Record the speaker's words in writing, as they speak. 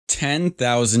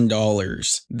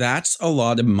$10,000. That's a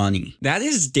lot of money. That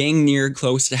is dang near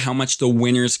close to how much the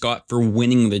winners got for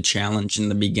winning the challenge in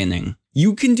the beginning.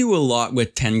 You can do a lot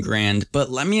with 10 grand, but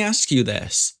let me ask you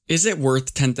this. Is it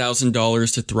worth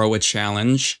 $10,000 to throw a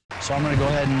challenge? So I'm gonna go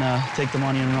ahead and take the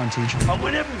money and run, TJ. I'll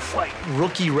win every fight.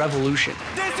 Rookie Revolution.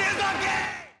 This is a game!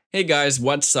 Hey guys,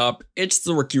 what's up? It's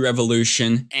the Rookie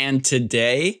Revolution, and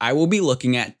today I will be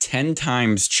looking at 10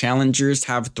 times challengers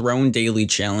have thrown daily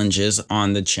challenges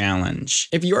on the challenge.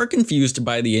 If you are confused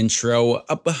by the intro,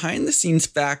 a behind the scenes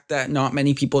fact that not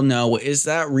many people know is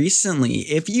that recently,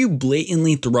 if you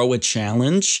blatantly throw a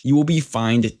challenge, you will be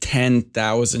fined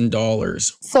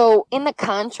 $10,000. So in the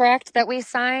contract that we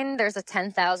signed, there's a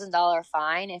 $10,000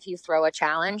 fine if you throw a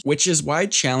challenge. Which is why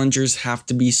challengers have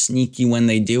to be sneaky when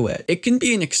they do it. It can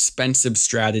be an expensive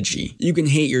strategy. You can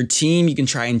hate your team, you can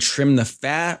try and trim the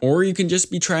fat, or you can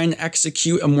just be trying to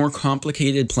execute a more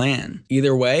complicated plan.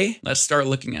 Either way, let's start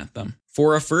looking at them.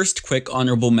 For a first quick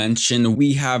honorable mention,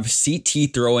 we have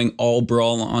CT throwing all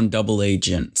brawl on double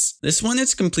agents. This one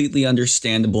is completely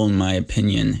understandable in my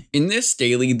opinion. In this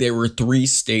daily, there were 3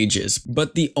 stages,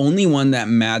 but the only one that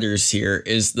matters here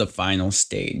is the final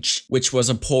stage, which was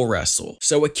a pole wrestle.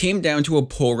 So it came down to a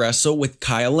pole wrestle with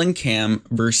Kyle and Cam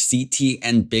versus CT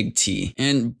and Big T.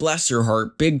 And bless her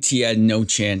heart, Big T had no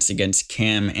chance against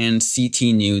Cam, and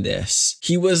CT knew this.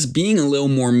 He was being a little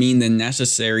more mean than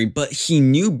necessary, but he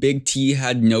knew Big T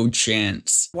had no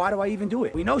chance. Why do I even do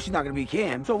it? We know she's not gonna beat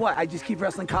Cam. So what? I just keep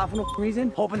wrestling Kyle for no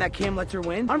reason, hoping that Cam lets her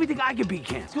win? I don't even think I can beat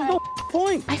Cam. There's no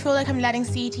point. I feel like I'm letting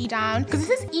CT down because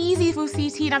this is easy for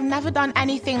CT and I've never done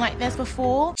anything like this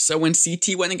before. So when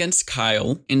CT went against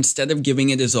Kyle, instead of giving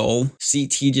it his all,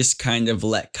 CT just kind of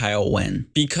let Kyle win.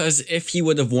 Because if he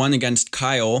would have won against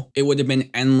Kyle, it would have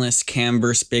been endless Cam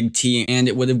versus Big T and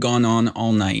it would have gone on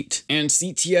all night. And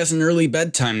CT has an early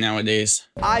bedtime nowadays.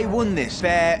 I won this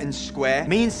fair and square.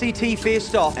 Me and CT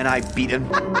faced off and I beat him.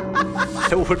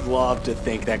 I would love to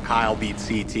think that Kyle beat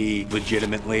CT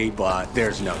legitimately, but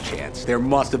there's no chance. There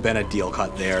must have been a deal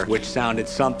cut there, which sounded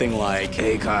something like,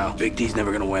 Hey Kyle, Big T's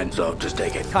never gonna win, so just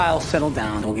take it. Kyle, settle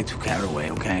down. Don't get too carried away,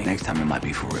 okay? Next time it might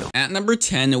be for real. At number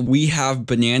 10, we have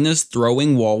Bananas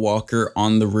throwing Wall Walker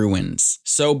on the ruins.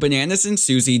 So Bananas and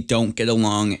Susie don't get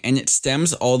along, and it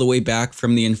stems all the way back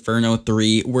from the Inferno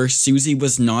 3, where Susie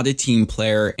was not a team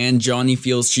player, and Johnny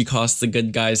feels she cost the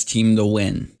good guys team the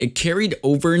win. It carried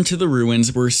over into the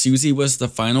ruins where Susie was the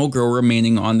final girl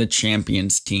remaining on the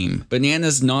champions team.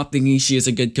 Bananas, not thinking she is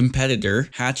a good competitor,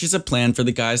 hatches a plan for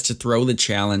the guys to throw the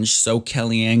challenge so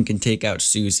Kellyanne can take out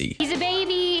Susie. He's a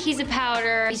baby, he's a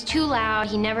powder, he's too loud,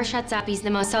 he never shuts up, he's the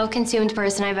most self-consumed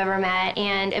person I've ever met,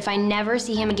 and if I never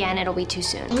see him again, it'll be too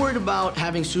soon. I'm worried about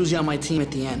having Susie on my team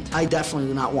at the end. I definitely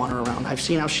do not want her around. I've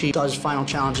seen how she does final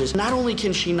challenges. Not only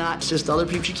can she not assist other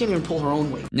people, she can't even pull her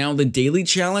own weight. Now the daily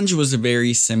challenge was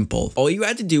very simple. All you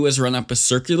had to do was run up a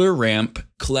circular ramp,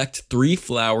 collect 3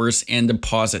 flowers, and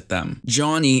deposit them.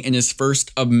 Johnny, in his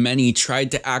first of many,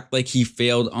 tried to act like he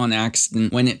failed on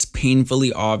accident when it's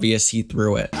painfully obvious he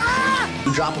threw it.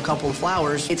 You drop a couple of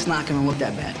flowers, it's not gonna look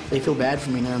that bad. They feel bad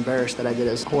for me and they're embarrassed that I did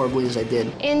as horribly as I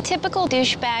did. In typical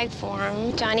douchebag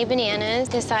form, Johnny Bananas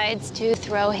decides to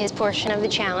throw his portion of the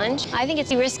challenge. I think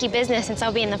it's a risky business since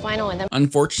I'll be in the final with him.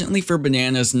 Unfortunately for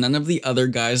Bananas, none of the other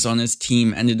guys on his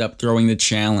team ended up throwing the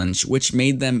challenge, which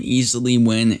made them easily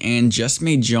win and just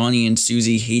made Johnny and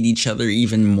Susie hate each other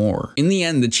even more. In the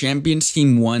end, the champions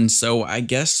team won, so I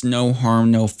guess no harm,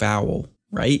 no foul,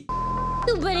 right?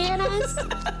 Bananas.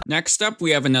 Next up,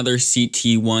 we have another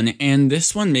CT one, and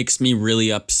this one makes me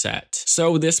really upset.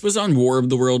 So this was on War of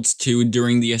the Worlds 2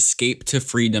 during the Escape to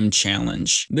Freedom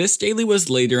challenge. This daily was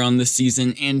later on the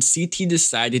season, and CT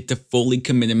decided to fully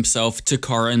commit himself to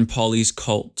Cara and Polly's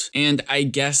cult. And I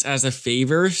guess as a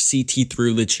favor, CT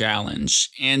threw the challenge,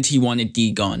 and he wanted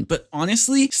D gone. But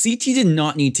honestly, CT did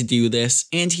not need to do this,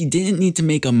 and he didn't need to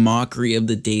make a mockery of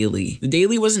the daily. The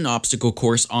daily was an obstacle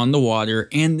course on the water,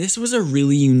 and this was a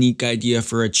really unique idea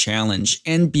for a challenge,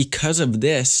 and because of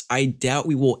this, I doubt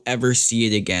we will ever see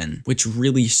it again, which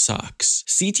really sucks.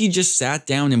 CT just sat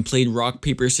down and played rock,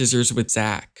 paper, scissors with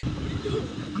Zach.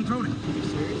 I'm throwing it.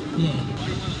 Yeah.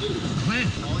 Plan.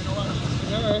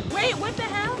 Wait, what the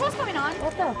hell? What's going on? You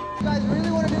guys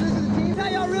really want to do this as a team? how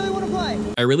y'all really want to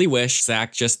play. I really wish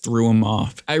Zach just threw him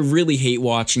off. I really hate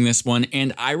watching this one,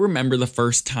 and I remember the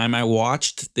first time I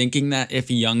watched thinking that if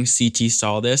young CT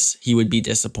saw this, he would be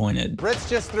disappointed. Brits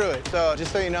just threw it, so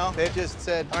just so you know, they just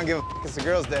said, I don't give a f, it's a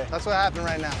girl's day. That's what happened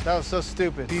right now. That was so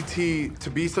stupid. CT, to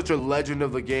be such a legend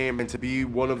of the game and to be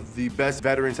one of the best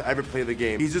veterans to ever play the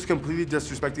game, he's just completely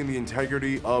disrespecting the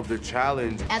integrity of the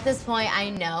challenge. At this point,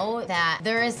 I know that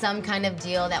there is some kind of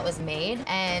deal that was made,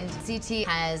 and CT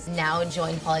has now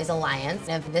joined Paulie's alliance.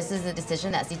 If this is a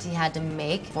decision that CT had to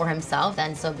make for himself,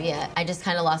 then so be it. I just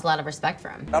kind of lost a lot of respect for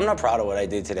him. I'm not proud of what I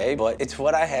did today, but it's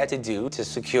what I had to do to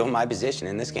secure my position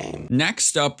in this game.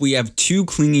 Next up, we have two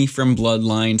clingy from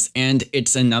Bloodlines, and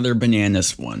it's another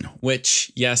Bananas one,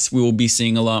 which, yes, we will be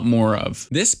seeing a lot more of.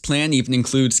 This plan even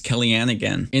includes Kellyanne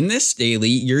again. In this daily,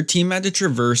 your team had to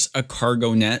traverse a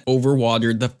cargo net over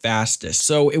water the fastest,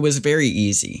 so it was very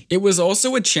easy. It was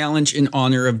also a challenge in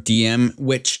honor of DM,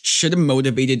 which should have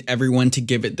motivated everyone to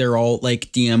give it their all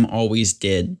like DM always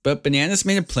did. But Bananas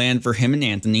made a plan for him and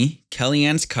Anthony,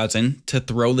 Kellyanne's cousin, to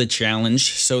throw the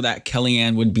challenge so that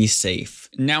Kellyanne would be safe.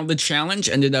 Now, the challenge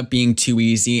ended up being too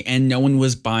easy and no one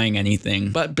was buying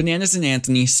anything, but Bananas and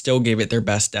Anthony still gave it their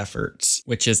best efforts,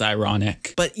 which is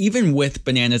ironic. But even with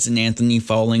Bananas and Anthony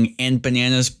falling and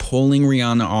Bananas pulling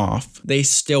Rihanna off, they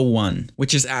still won,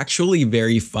 which is actually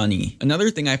very funny. Another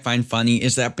thing I find funny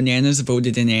is that Bananas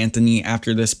voted in Anthony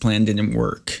after this plan didn't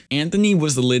work. Anthony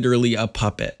was literally a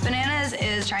puppet. Bananas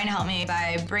is trying to help me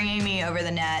by bringing me over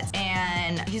the net,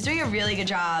 and he's doing a really good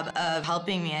job of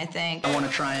helping me, I think. I want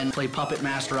to try and play puppet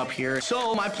master up here.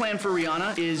 So my plan for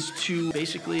Rihanna is to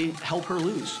basically help her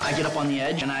lose. I get up on the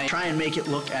edge and I try and make it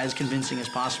look as convincing as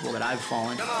possible that I've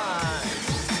fallen. Come on.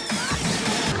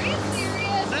 Are you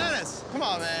serious? Bananas, come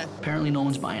on, man. Apparently no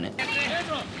one's buying it.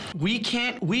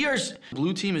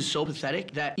 Blue team is so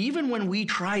pathetic that even when we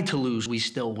try to lose, we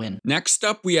still win. Next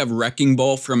up, we have Wrecking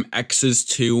Ball from X's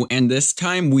 2, and this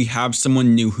time we have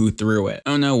someone new who threw it.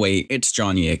 Oh no, wait, it's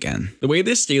Johnny again. The way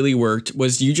this daily worked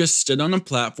was you just stood on a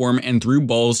platform and threw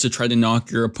balls to try to knock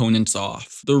your opponents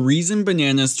off. The reason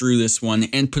Bananas threw this one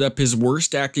and put up his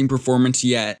worst acting performance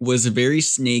yet was very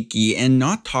snaky and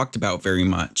not talked about very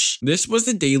much. This was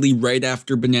the daily right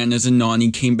after Bananas and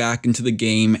Nani came back into the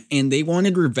game, and they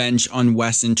wanted revenge on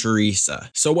Wes and Teresa.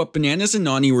 So what Bananas and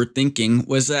Nani were thinking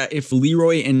was that if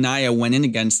Leroy and Naya went in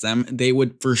against them, they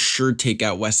would for sure take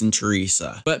out Wes and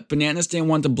Teresa. But Bananas didn't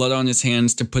want the blood on his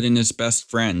hands to put in his best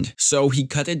friend, so he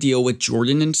cut a deal with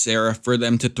Jordan and Sarah for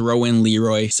them to throw in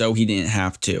Leroy so he didn't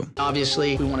have to.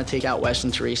 Obviously, we want to take out Wes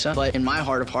and Teresa, but in my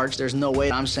heart of hearts, there's no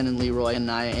way I'm sending Leroy and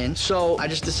Naya in. So I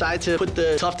just decided to put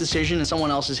the tough decision in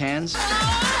someone else's hands.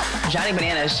 Johnny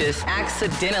Bananas just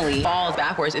accidentally falls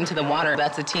backwards into the water.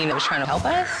 That's a team that was trying to help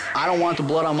us. I don't want the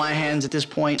blood on my hands at this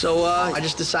point, so I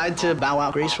just decided to bow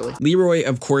out gracefully. Leroy,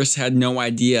 of course, had no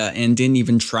idea and didn't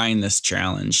even try in this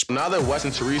challenge. Now that Wes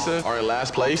and Teresa are in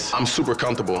last place, I'm super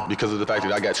comfortable because of the fact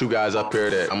that I got two guys up here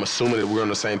that I'm assuming that we're on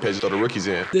the same page to throw the rookies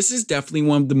in. This is definitely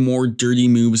one of the more dirty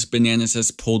moves Bananas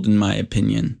has pulled, in my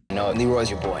opinion. No, Leroy's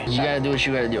your boy. You gotta do what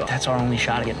you gotta do. That's our only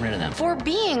shot at getting rid of them. For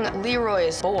being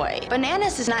Leroy's boy,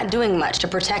 Bananas is not doing much to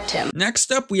protect him.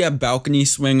 Next up, we have Balcony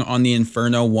Swing on the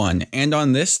Inferno 1, and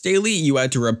on this daily, you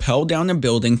had to rappel down a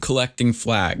building collecting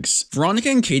flags. Veronica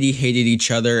and Katie hated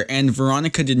each other, and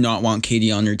Veronica did not want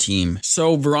Katie on her team.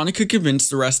 So Veronica convinced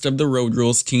the rest of the Road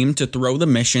Rules team to throw the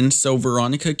mission so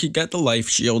Veronica could get the life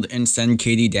shield and send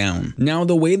Katie down. Now,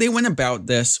 the way they went about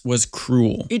this was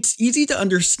cruel. It's easy to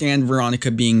understand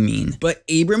Veronica being mean, but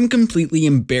Abram completely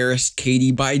embarrassed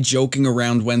Katie by joking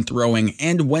around when throwing,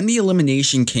 and when the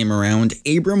elimination came around,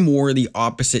 Abram wore the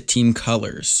opposite team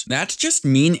colors. That's just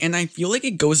mean, and I feel like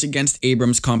it goes against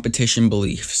Abram's competition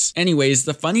beliefs. Anyways,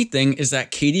 the funny thing is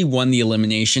that Katie won the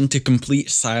elimination to complete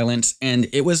silence, and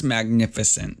it was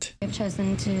magnificent. We've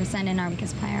chosen to send in our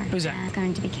weakest player. Who's that? It's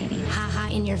going to be Katie.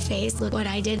 Haha, in your face. Look what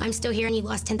I did. I'm still here and you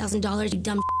lost $10,000, you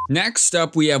dumb. Next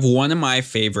up, we have one of my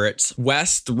favorites,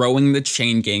 Wes throwing the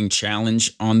Chain Gang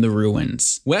challenge on the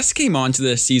Ruins. Wes came onto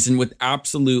this season with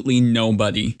absolutely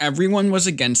nobody. Everyone was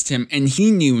against him, and he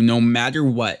knew no matter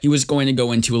what, he was going to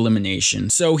go into elimination.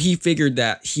 So he figured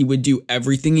that he would do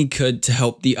everything he could to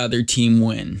help the other team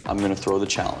win. I'm gonna throw the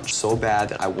challenge so bad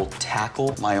that I will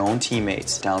tackle my own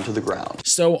teammates down to the ground.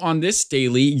 So on this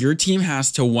daily, your team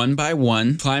has to one by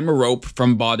one climb a rope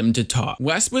from bottom to top.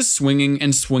 Wes was swinging,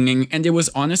 and it was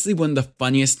honestly honestly one of the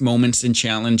funniest moments in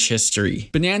challenge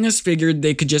history. Bananas figured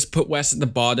they could just put Wes at the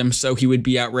bottom so he would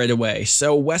be out right away.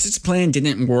 So Wes's plan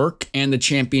didn't work and the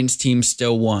champions team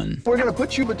still won. We're gonna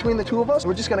put you between the two of us.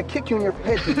 We're just gonna kick you in your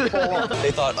head till you fall off. They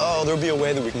thought, oh, there'll be a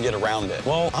way that we can get around it.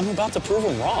 Well, I'm about to prove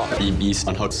them wrong. The beast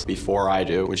unhooks before I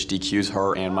do, which DQs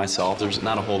her and myself. There's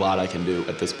not a whole lot I can do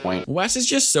at this point. Wes is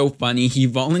just so funny. He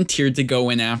volunteered to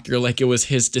go in after like it was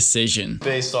his decision.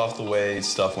 Based off the way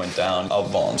stuff went down, I'll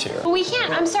volunteer. But we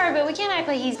can't, I'm sorry, but we can't act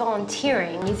like he's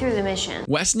volunteering. He threw the mission.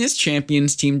 Wes and his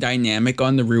champions team dynamic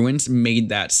on the ruins made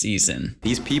that season.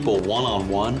 These people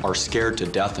one-on-one are scared to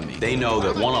death of me. They know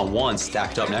that one-on-one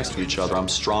stacked up next to each other, I'm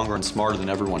stronger and smarter than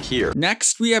everyone here.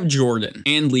 Next, we have Jordan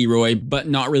and Leroy, but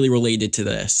not really related to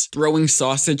this, throwing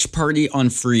sausage party on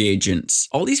free agents.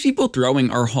 All these people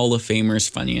throwing are Hall of Famers,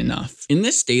 funny enough. In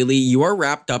this daily, you are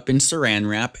wrapped up in saran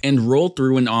wrap and roll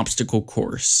through an obstacle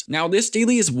course. Now, this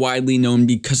daily is widely known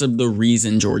because of the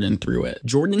reason Jordan threw it.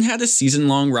 Jordan had a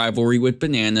season-long rivalry with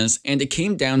Bananas, and it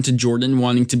came down to Jordan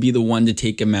wanting to be the one to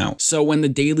take him out. So when the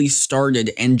daily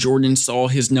started and Jordan saw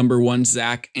his #1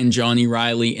 Zach and Johnny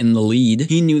Riley in the lead,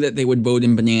 he knew that they would vote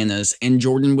in Bananas, and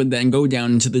Jordan would then go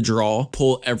down into the draw,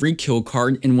 pull every kill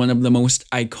card in one of the most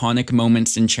iconic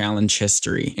moments in challenge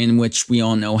history, in which we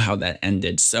all know how that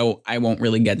ended, so I won't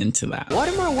really get into that. What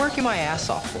am I working my ass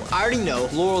off for? I already know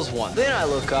Laurel's won. Then I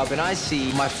look up and I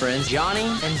see my friends Johnny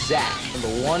and Zach, number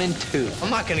 1 and 2. I'm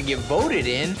not gonna get voted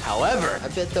in. However, I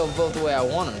bet they'll vote the way I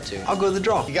want them to. I'll go to the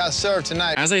draw. You got served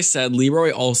tonight. As I said,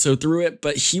 Leroy also threw it,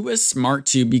 but he was smart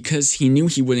too because he knew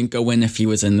he wouldn't go in if he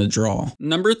was in the draw.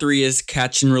 Number 3 is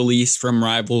catch and release from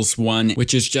Rivals 1,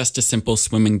 which is just a simple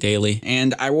swimming daily.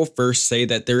 And I will first say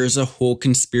that there is a whole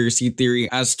conspiracy theory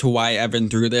as to why Evan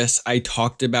threw this. I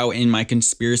talked about in my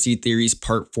conspiracy theories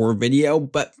part 4 video,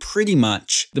 but pretty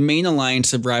much the main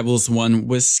alliance of Rivals 1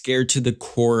 was scared to the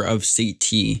core of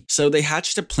CT. So they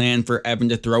hatched a plan for Evan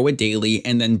to throw a daily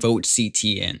and then vote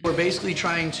CT in. We're basically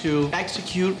trying to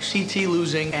execute CT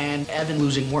losing and Evan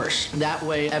losing worse. That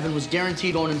way, Evan was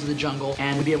guaranteed going into the jungle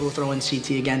and we'd be able to throw in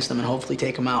CT against them and hopefully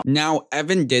take him out. Now,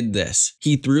 Evan did this.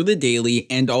 He threw the daily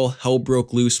and all hell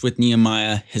broke loose with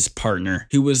Nehemiah, his partner,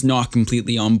 who was not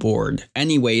completely on board.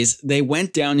 Anyways, they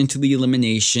went down into the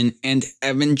elimination and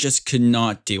Evan just could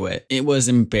not do it. It was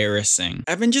embarrassing.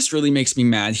 Evan just really makes me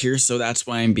mad here, so that's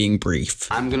why I'm being brief.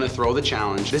 I'm gonna throw the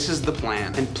challenge. This is the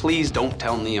plan. And please don't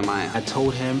tell Nehemiah. I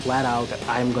told him flat out that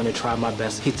I'm gonna try my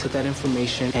best. He took that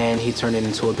information and he turned it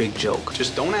into a big joke.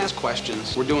 Just don't ask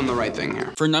questions. We're doing the right thing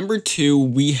here. For number 2,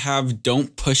 we have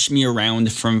Don't Push Me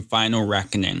Around from Final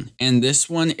Reckoning. And this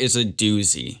one is a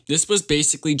doozy. This was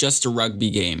basically just a rugby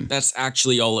game. That's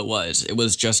actually all it was. It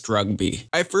was just rugby.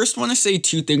 I first want to say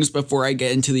 2 things before I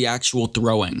get into the actual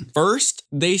throwing. First,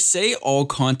 they say all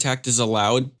contact is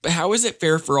allowed, but how is it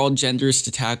fair for all genders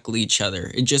to tackle each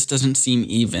other? It just doesn't seem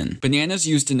even. Bananas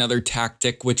used another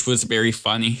tactic, which was very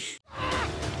funny.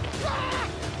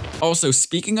 Also,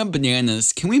 speaking of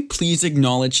Bananas, can we please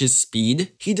acknowledge his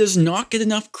speed? He does not get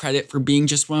enough credit for being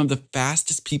just one of the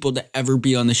fastest people to ever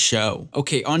be on the show.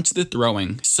 Okay, on to the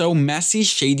throwing. So Messy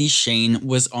Shady Shane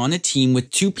was on a team with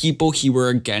 2 people he were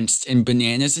against in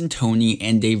Bananas and Tony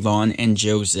and Devon and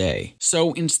Jose.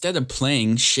 So instead of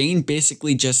playing, Shane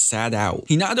basically just sat out.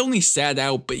 He not only sat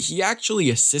out, but he actually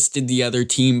assisted the other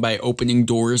team by opening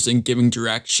doors and giving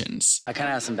directions. I kind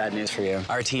of have some bad news for you.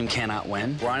 Our team cannot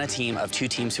win. We're on a team of 2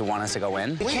 teams who want us to go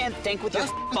in. You can't think with your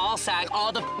ball sack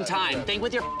all the time. Think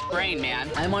with your brain, man.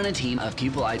 I'm on a team of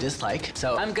people I dislike,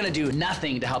 so I'm gonna do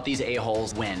nothing to help these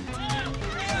a-holes win.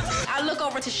 I look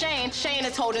over to Shane. Shane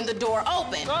is holding the door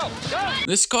open.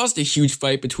 This caused a huge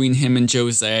fight between him and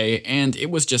Jose, and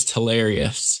it was just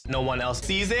hilarious. No one else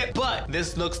sees it, but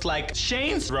this looks like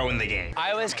Shane's throwing the game.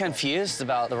 I was confused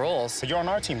about the rules. But you're on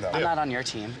our team, though. I'm not on your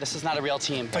team. This is not a real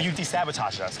team. So you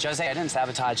de-sabotaged us. Jose, I didn't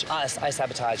sabotage us. I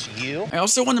sabotaged you. I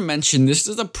also want to mention this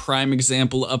is a prime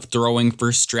example of throwing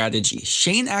for strategy.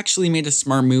 Shane actually made a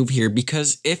smart move here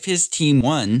because if his team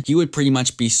won, he would pretty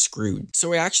much be screwed.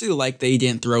 So I actually like that he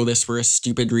didn't throw this for a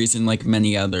stupid reason like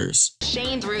many others.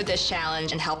 Shane threw this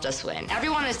challenge and helped us win.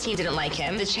 Everyone on his team didn't like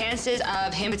him. The chances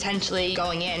of him potentially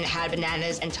going in had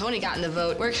Bananas and Tony gotten the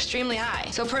vote were extremely high.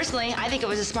 So personally, I think it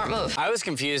was a smart move. I was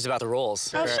confused about the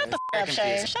rules. Oh, shut the f up,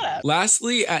 Shane. Shut up.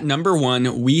 Lastly, at number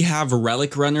 1, we have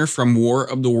Relic Runner from War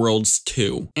of the Worlds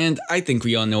 2. And I think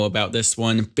we all know about this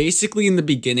one. Basically, in the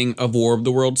beginning of War of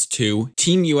the Worlds 2,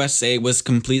 Team USA was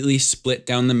completely split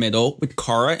down the middle, with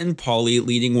Kara and Polly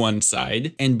leading one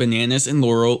side, and Bananas Bananas and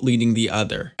Laurel leading the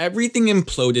other. Everything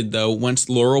imploded though once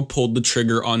Laurel pulled the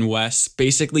trigger on Wes,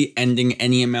 basically ending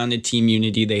any amount of team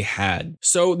unity they had.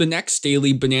 So the next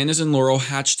daily, Bananas and Laurel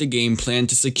hatched a game plan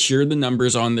to secure the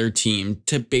numbers on their team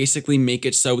to basically make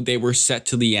it so they were set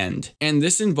to the end. And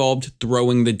this involved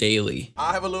throwing the daily.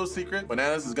 I have a little secret.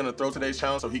 Bananas is gonna throw today's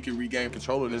challenge so he can regain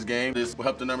control of this game. This will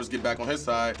help the numbers get back on his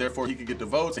side. Therefore, he can get the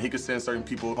votes and he can send certain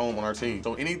people home on our team.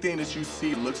 So anything that you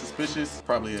see looks suspicious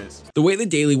probably is. The way the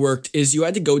daily worked is you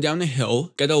had to go down a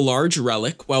hill, get a large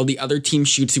relic, while the other team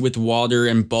shoots you with water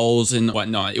and balls and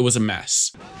whatnot. It was a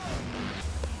mess.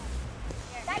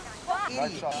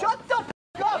 Shut the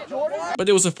up, Jordan. But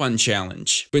it was a fun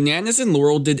challenge. Bananas and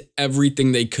Laurel did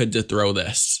everything they could to throw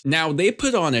this. Now, they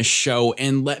put on a show,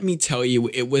 and let me tell you,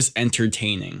 it was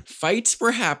entertaining. Fights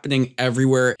were happening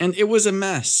everywhere, and it was a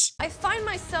mess. I find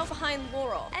myself behind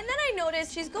Laurel, and then I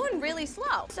notice she's going really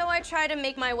slow. So I try to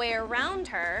make my way around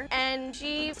her, and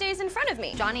she stays in front of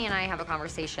me. Johnny and I have a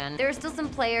conversation. There are still some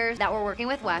players that we're working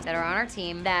with Wes that are on our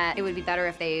team that it would be better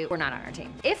if they were not on our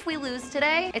team. If we lose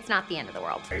today, it's not the end of the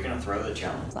world. Are you gonna throw the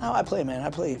challenge? That's not how I play, man. I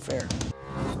play fair.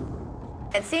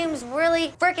 It seems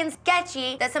really freaking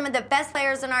sketchy that some of the best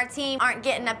players on our team aren't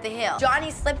getting up the hill.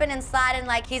 Johnny's slipping and sliding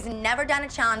like he's never done a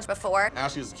challenge before.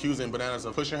 Ashley is accusing Bananas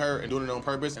of pushing her and doing it on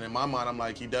purpose, and in my mind, I'm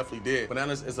like, he definitely did.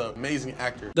 Bananas is an amazing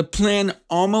actor. The plan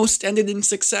almost ended in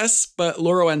success, but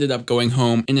Laurel ended up going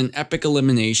home in an epic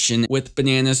elimination with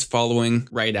Bananas following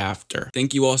right after.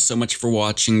 Thank you all so much for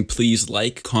watching. Please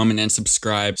like, comment, and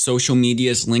subscribe. Social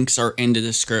media's links are in the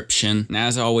description. And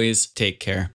as always, take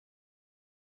care.